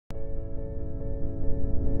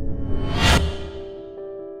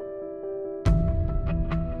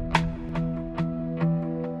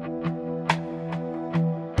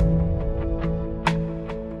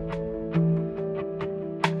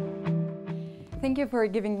Thank you for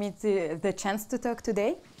giving me the chance to talk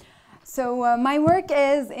today. So my work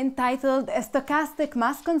is entitled A Stochastic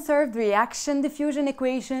Mass-Conserved Reaction Diffusion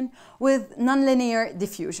Equation with Nonlinear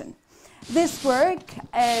Diffusion. This work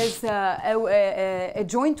is a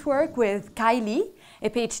joint work with Kylie, a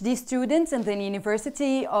PhD student in the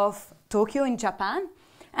University of Tokyo in Japan,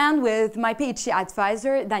 and with my PhD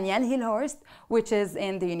advisor, Daniel Hilhorst, which is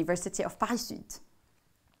in the University of Paris Sud.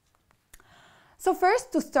 So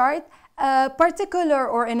first, to start, a particular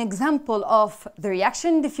or an example of the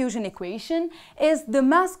reaction diffusion equation is the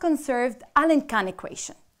mass-conserved Alenkane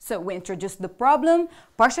equation. So we introduced the problem,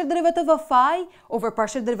 partial derivative of phi over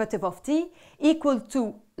partial derivative of t equal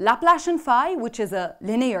to Laplacian phi, which is a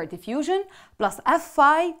linear diffusion, plus f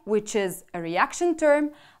phi, which is a reaction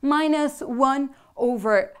term, minus 1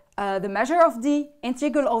 over the measure of d,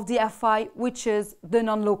 integral of the f phi, which is the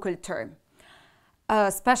non-local term.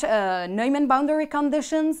 Neumann boundary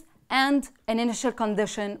conditions and an initial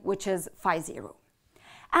condition, which is phi 0.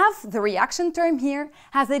 F, the reaction term here,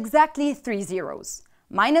 has exactly 3 zeros,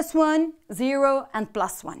 minus 1, 0, and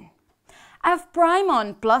plus 1. F prime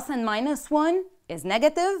on plus and minus 1 is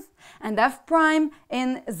negative, and F prime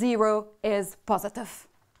in 0 is positive.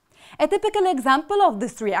 A typical example of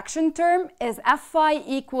this reaction term is F phi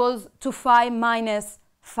equals to phi minus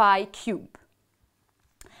phi cube.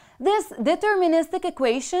 This deterministic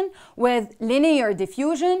equation with linear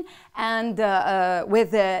diffusion and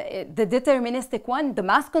with the deterministic one, the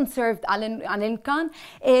mass-conserved Alenkane,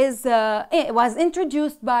 it was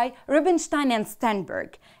introduced by Rubinstein and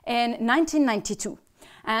Sternberg in 1992.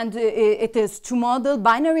 And it is to model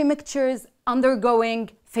binary mixtures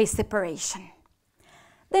undergoing phase separation.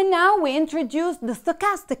 Then now we introduce the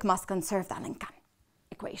stochastic mass-conserved Alenkane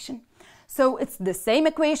equation. So it's the same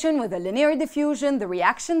equation with the linear diffusion, the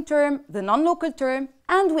reaction term, the non-local term,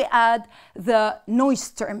 and we add the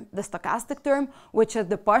noise term, the stochastic term, which is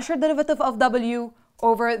the partial derivative of W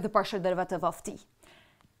over the partial derivative of T.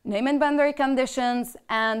 Neumann boundary conditions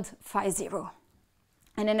and phi 0,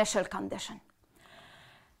 an initial condition.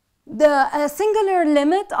 The singular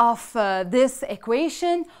limit of this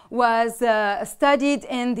equation was studied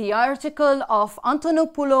in the article of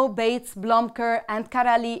Antonopoulos, Bates, Blomker, and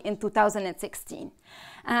Karali in 2016.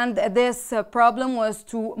 And this problem was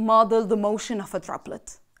to model the motion of a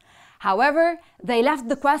droplet. However, they left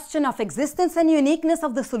the question of existence and uniqueness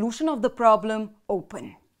of the solution of the problem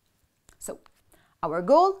open. So, our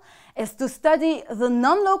goal is to study the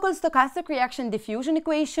non-local stochastic reaction diffusion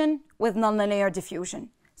equation with nonlinear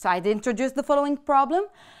diffusion. So I introduced the following problem.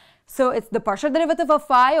 So it's the partial derivative of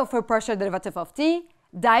phi over partial derivative of t,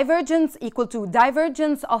 divergence equal to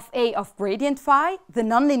divergence of A of gradient phi, the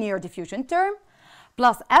nonlinear diffusion term,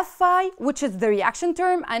 plus f phi, which is the reaction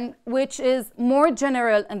term and which is more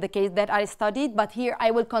general in the case that I studied, but here I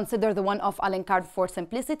will consider the one of Alenkane for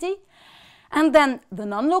simplicity, and then the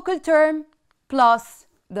non-local term plus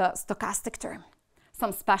the stochastic term,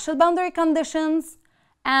 some special boundary conditions,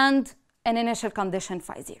 and an initial condition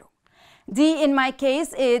phi 0. D, in my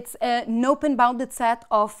case, it's an open bounded set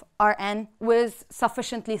of Rn with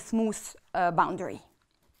sufficiently smooth boundary.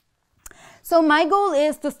 So my goal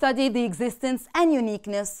is to study the existence and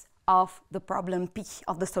uniqueness of the problem P,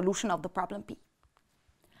 of the solution of the problem P.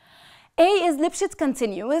 A is Lipschitz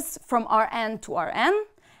continuous from Rn to Rn,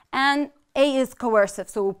 and A is coercive,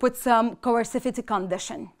 so we'll put some coercivity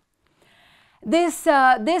condition.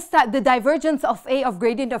 The divergence of A of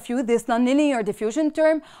gradient of U, this nonlinear diffusion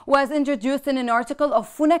term, was introduced in an article of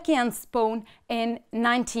Funaki and Spohn in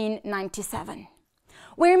 1997.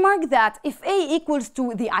 We remark that if A equals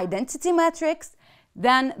to the identity matrix,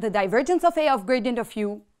 then the divergence of A of gradient of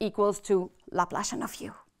U equals to Laplacian of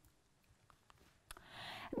U.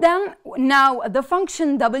 Then, now the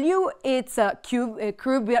function W, it's a cube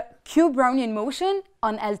Brownian motion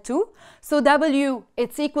on L2. So W,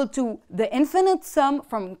 it's equal to the infinite sum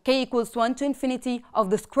from k equals 1 to infinity of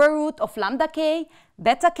the square root of lambda k,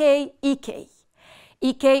 beta k, ek.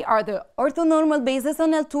 Ek are the orthonormal bases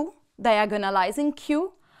on L2, diagonalizing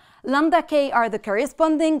Q. Lambda k are the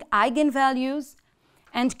corresponding eigenvalues,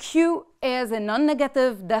 and Q is a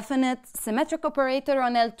non-negative definite symmetric operator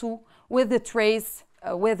on L2 with a trace,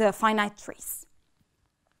 with a finite trace.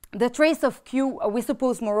 The trace of Q, we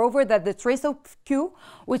suppose moreover that the trace of Q,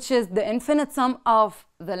 which is the infinite sum of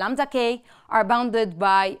the lambda k, are bounded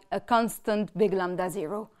by a constant big lambda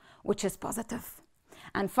 0, which is positive.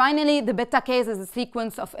 And finally, the beta case is a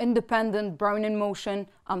sequence of independent Brownian motion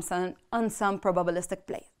on some probabilistic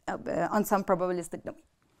domain.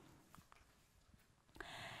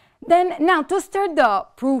 Then, now to start the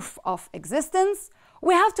proof of existence,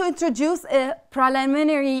 we have to introduce a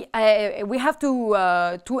preliminary, we have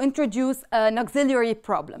to introduce an auxiliary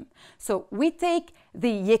problem. So we take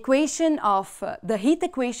the equation of the heat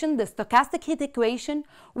equation, the stochastic heat equation,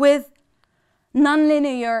 with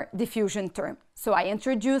nonlinear diffusion term. So I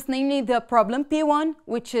introduce namely the problem P1,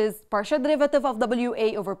 which is partial derivative of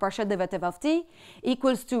WA over partial derivative of T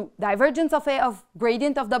equals to divergence of A of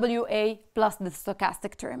gradient of WA plus the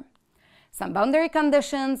stochastic term. Some boundary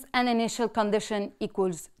conditions and initial condition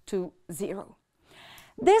equals to 0.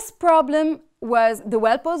 This problem was, the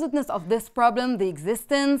well-posedness of this problem, the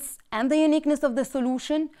existence and the uniqueness of the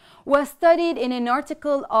solution was studied in an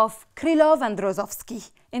article of Krylov and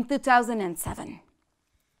Rozovsky in 2007.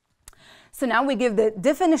 So now we give the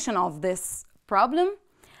definition of this problem.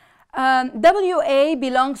 WA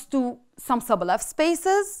belongs to some Sobolev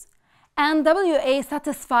spaces, and WA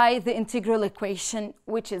satisfies the integral equation,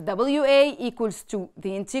 which is WA equals to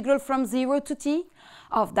the integral from 0 to T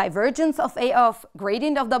of divergence of A of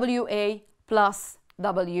gradient of WA plus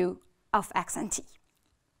W of x and T.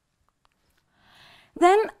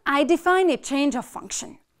 Then I define a change of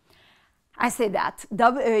function. I say that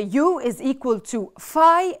U is equal to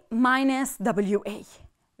phi minus WA.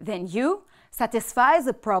 Then U satisfies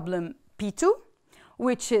the problem P2,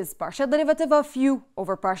 which is partial derivative of U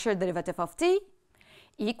over partial derivative of T,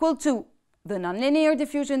 equal to the nonlinear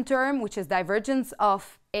diffusion term, which is divergence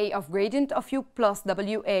of A of gradient of U plus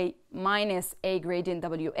WA minus A gradient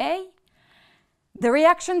WA, the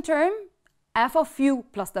reaction term, F of U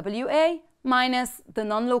plus WA, minus the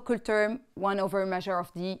non-local term, 1 over measure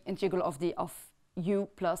of the integral of D of U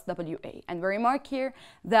plus WA. And we remark here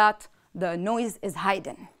that the noise is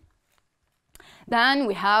hidden. Then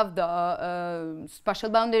we have the special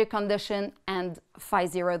boundary condition and phi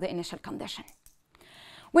 0, the initial condition.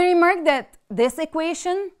 We remark that this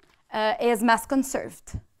equation is mass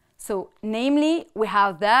conserved. So namely, we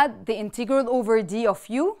have that the integral over D of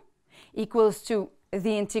U equals to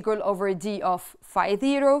the integral over D of phi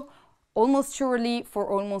 0 almost surely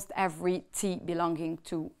for almost every T belonging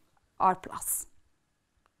to R+.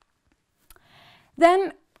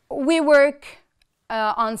 Then we work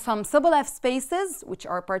on some Sobolev spaces, which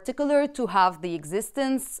are particular to have the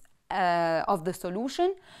existence of the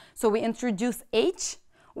solution. So we introduce H,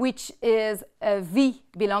 which is a V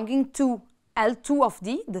belonging to L2 of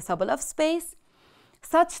D, the Sobolev space,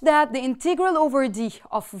 such that the integral over D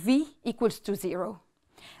of V equals to 0.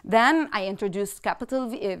 Then I introduce capital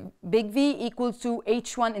V, big V equals to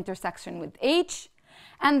H1 intersection with H,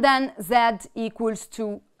 and then Z equals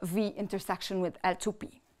to V intersection with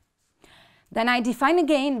L2P. Then I define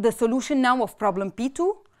again the solution now of problem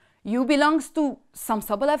P2. U belongs to some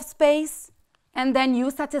Sobolev space, and then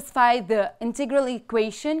U satisfy the integral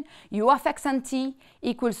equation U of x and T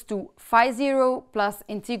equals to phi 0 plus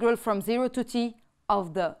integral from 0 to T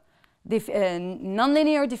of the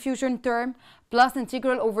nonlinear diffusion term plus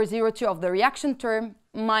integral over 0 to of the reaction term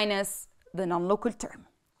minus the non-local term.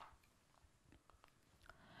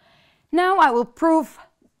 Now I will prove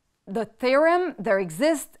the theorem there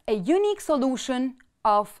exists a unique solution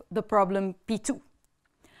of the problem P2.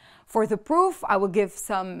 For the proof, I will give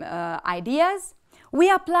some ideas. We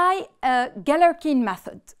apply a Galerkin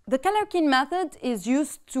method. The Galerkin method is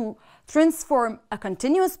used to transform a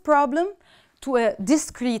continuous problem to a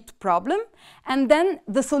discrete problem, and then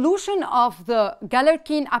the solution of the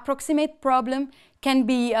Galerkin approximate problem can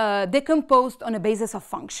be decomposed on a basis of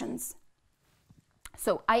functions.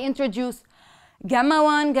 So I introduce gamma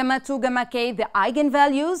 1, gamma 2, gamma k, the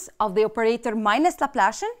eigenvalues of the operator minus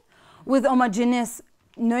Laplacian with homogeneous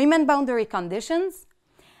Neumann boundary conditions,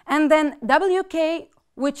 and then wk,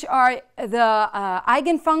 which are the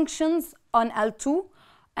eigenfunctions on L2,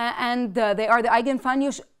 and they are the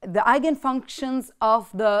eigenfunctions of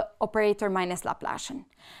the operator minus Laplacian.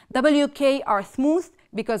 Wk are smooth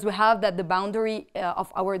because we have that the boundary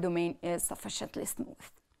of our domain is sufficiently smooth.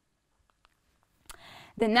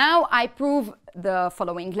 Then now I prove the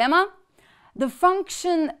following lemma. The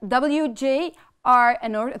function wj are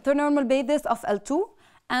an orthonormal basis of L2,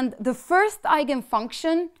 and the first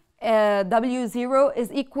eigenfunction w0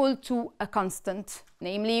 is equal to a constant,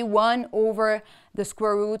 namely 1 over the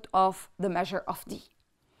square root of the measure of D.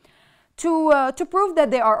 To prove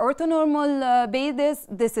that they are orthonormal bases,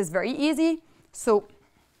 this is very easy. So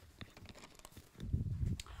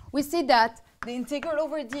we see that the integral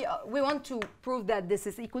over D, we want to prove that this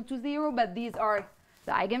is equal to 0, but these are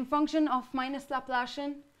the eigenfunction of minus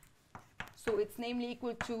Laplacian. So it's namely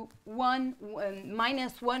equal to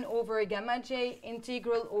minus 1 over gamma j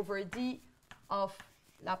integral over D of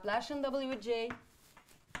Laplacian wj.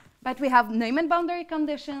 But we have Neumann boundary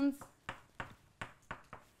conditions.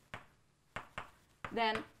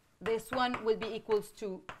 then this one will be equals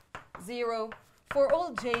to 0 for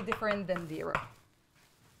all j different than 0.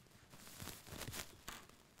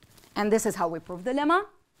 And this is how we prove the lemma.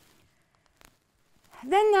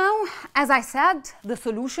 Then now, as I said, the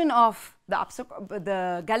solution of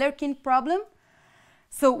the Galerkin problem.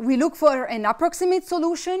 So we look for an approximate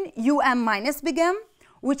solution, um minus big M,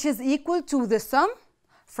 which is equal to the sum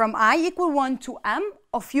from I equal 1 to m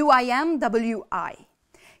of uim wi.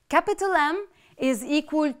 Capital M is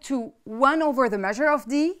equal to 1 over the measure of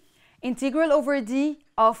d, integral over d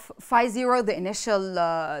of phi 0, the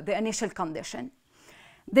initial condition.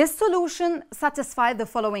 This solution satisfies the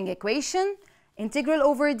following equation, integral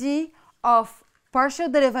over d of partial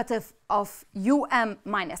derivative of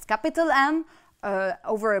minus capital M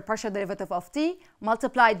over a partial derivative of t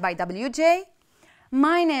multiplied by wj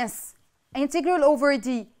minus integral over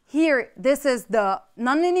d. Here, this is the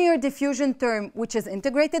nonlinear diffusion term, which is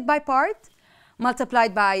integrated by part,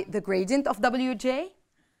 multiplied by the gradient of wj.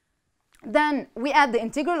 Then we add the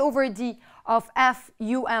integral over d of f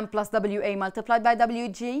plus wa multiplied by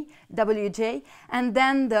wj, and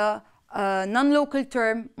then the non-local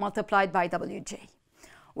term multiplied by wj.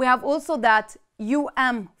 We have also that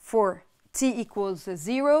for t equals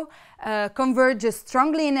 0 converges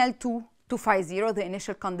strongly in L2 to phi 0, the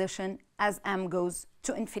initial condition, as m goes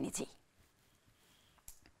to infinity.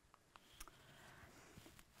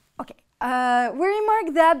 Okay, we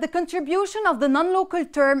remark that the contribution of the non-local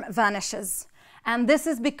term vanishes. And this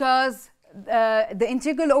is because the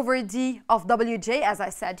integral over d of wj, as I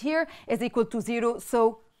said here, is equal to 0,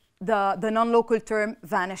 so the non-local term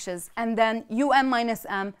vanishes. And then minus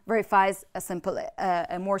m verifies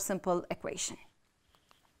a more simple equation.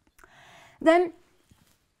 Then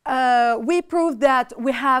we proved that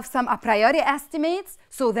we have some a priori estimates,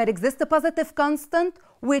 so there exists a positive constant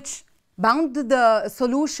which bound the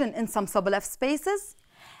solution in some Sobolev spaces.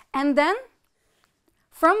 And then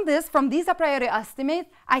from these a priori estimates,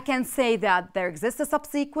 I can say that there exists a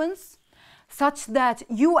subsequence such that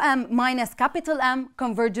minus capital M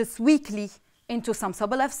converges weakly into some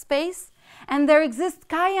Sobolev space, and there exists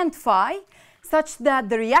chi and phi such that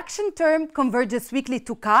the reaction term converges weakly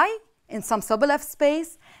to chi in some Sobolev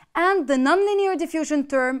space, and the nonlinear diffusion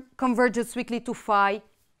term converges weakly to phi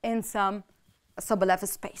in some Sobolev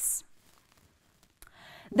space.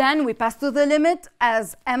 Then we pass to the limit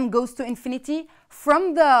as m goes to infinity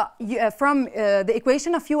from the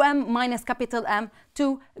equation of minus capital M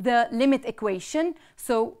to the limit equation.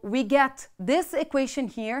 So we get this equation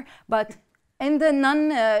here, but in the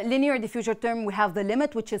non-linear diffusion term, we have the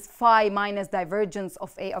limit, which is phi minus divergence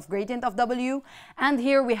of A of gradient of W. And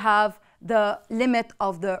here we have the limit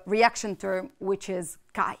of the reaction term, which is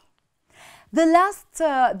chi. The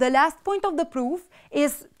last point of the proof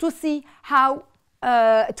is to see how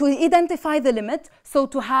to identify the limit, so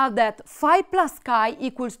to have that phi plus chi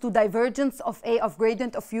equals to divergence of A of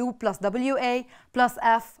gradient of U plus WA plus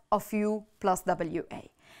F of U plus WA.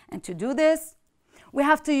 And to do this, we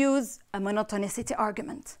have to use a monotonicity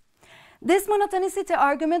argument. This monotonicity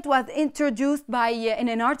argument was introduced in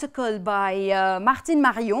an article by Martin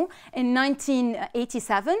Marion in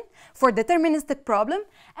 1987 for deterministic problem,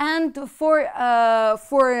 and for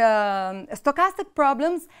stochastic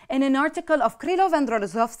problems in an article of Krylov and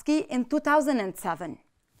Rozovsky in 2007.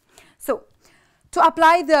 So, to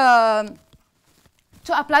apply the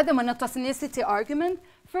monotonicity argument,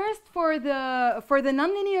 first for the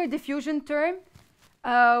nonlinear diffusion term,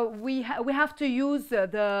 we have to use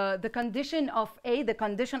the condition of A, the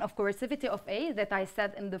condition of coercivity of A that I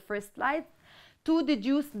said in the first slide, to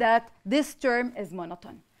deduce that this term is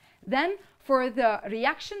monotone. Then for the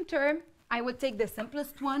reaction term, I would take the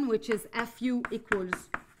simplest one, which is Fu equals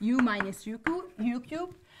U minus U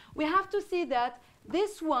cubed. We have to see that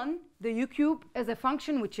this one, the U cubed, is a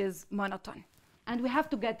function which is monotone. And we have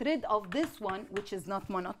to get rid of this one, which is not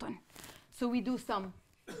monotone. So we do some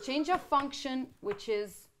change of function, which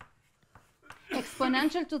is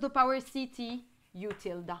exponential to the power ct u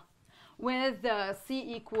tilde, with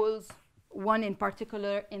c equals 1 in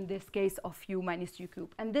particular, in this case of u minus u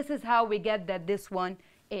cubed. And this is how we get that this one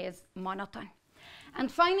is monotone. And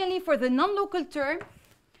finally, for the non-local term,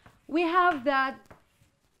 we have that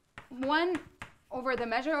 1 over the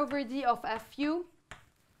measure over d of fu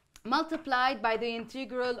multiplied by the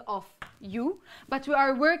integral of u. But we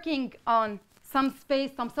are working on some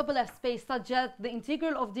space, some Sobolev space, such that the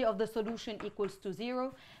integral of d of the solution equals to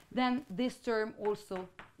 0, then this term also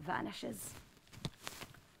vanishes.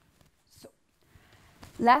 So,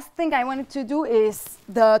 last thing I wanted to do is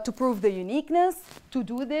to prove the uniqueness. To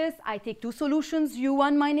do this, I take two solutions,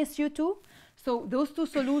 u1 minus u2. So those two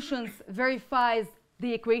solutions verifies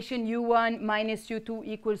the equation u1 minus u2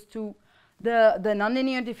 equals to the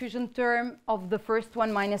nonlinear diffusion term of the first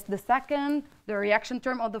one minus the second, the reaction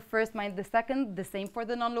term of the first minus the second, the same for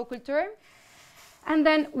the non-local term. And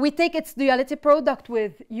then we take its duality product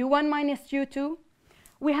with u1 minus u2.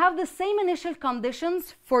 We have the same initial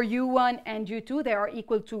conditions for u1 and u2. They are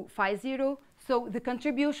equal to phi 0. So the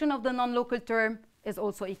contribution of the non-local term is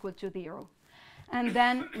also equal to 0. And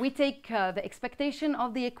then we take the expectation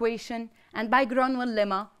of the equation. And by Gronwall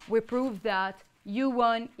lemma, we prove that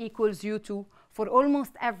u1 equals u2 for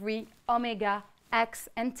almost every omega x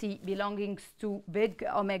and t belonging to big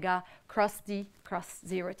omega cross d cross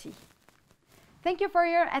 0t. Thank you for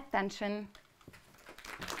your attention.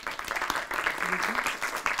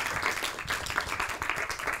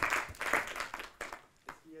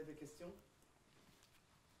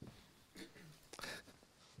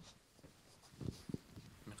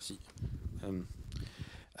 Merci.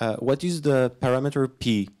 What is the parameter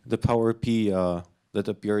p, the power p that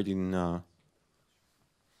appeared in,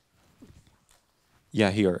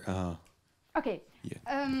 here. Okay.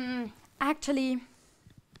 Yeah. Actually,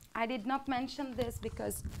 I did not mention this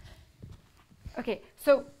because, okay,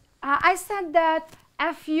 so I said that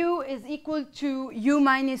Fu is equal to u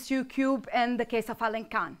minus u cubed in the case of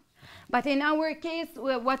Alencon. But in our case,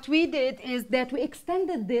 what we did is that we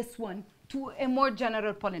extended this one to a more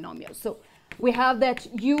general polynomial. So we have that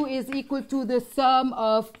u is equal to the sum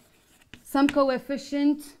of some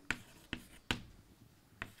coefficient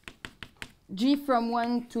g from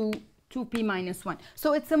 1 to 2p minus 1.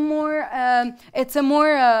 So it's a more, it's a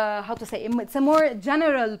more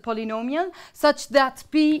general polynomial such that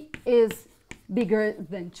p is bigger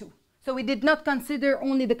than 2. So we did not consider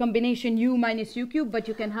only the combination u minus u cubed, but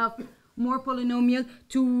you can have more polynomial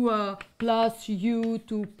 2 plus u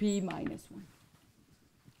to p minus 1.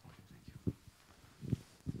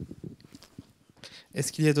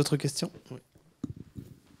 Est-ce qu'il y a d'autres questions? Oui.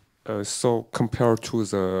 So compared to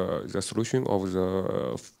the solution of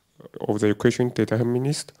the equation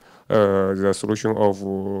determinist, the solution of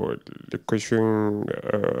the equation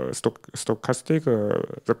stochastic,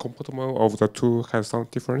 the comportment of the two has some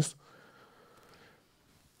difference.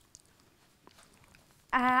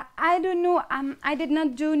 I don't know. I did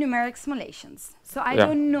not do numeric simulations, so I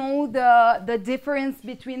don't know the difference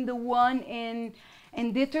between the one in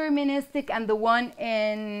deterministic and the one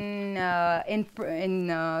in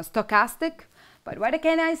stochastic. But what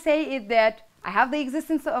can I say is that I have the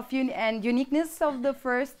existence of and uniqueness of the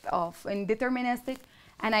first in deterministic,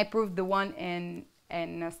 and I proved the one in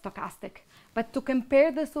stochastic. But to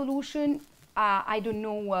compare the solution, I don't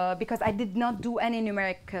know because I did not do any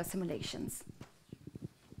numeric simulations.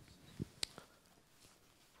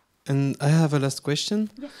 And I have a last question.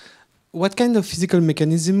 Yes. What kind of physical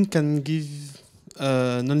mechanism can give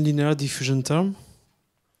a nonlinear diffusion term?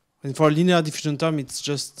 And for a linear diffusion term, it's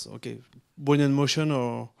just Boolean motion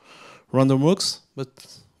or random walks. But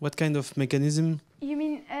what kind of mechanism? You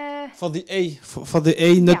mean for the A? For the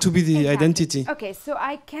A not to be the identity. Okay, so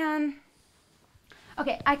I can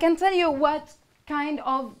tell you what kind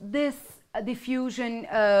of this diffusion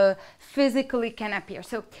physically can appear.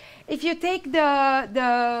 So if you take I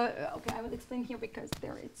will explain here because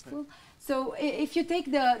there it's full. So if you take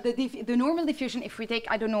the normal diffusion, if we take,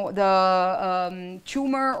 I don't know, the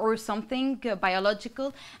tumor or something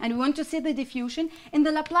biological, and we want to see the diffusion, in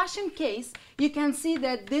the Laplacian case, you can see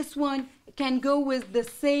that this one can go with the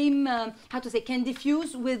same, can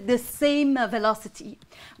diffuse with the same velocity.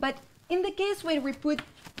 But in the case where we put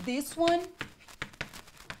this one,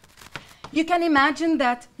 you can imagine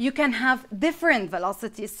that you can have different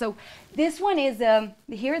velocities. So this one is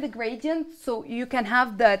here the gradient. So you can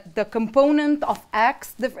have the component of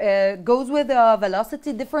x goes with a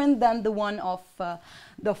velocity different than the one of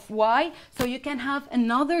the y. So you can have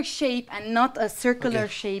another shape and not a circular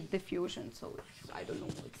shape diffusion. So I don't know,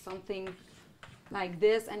 it's something like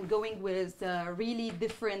this and going with really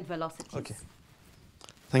different velocities. Okay.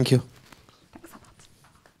 Thank you.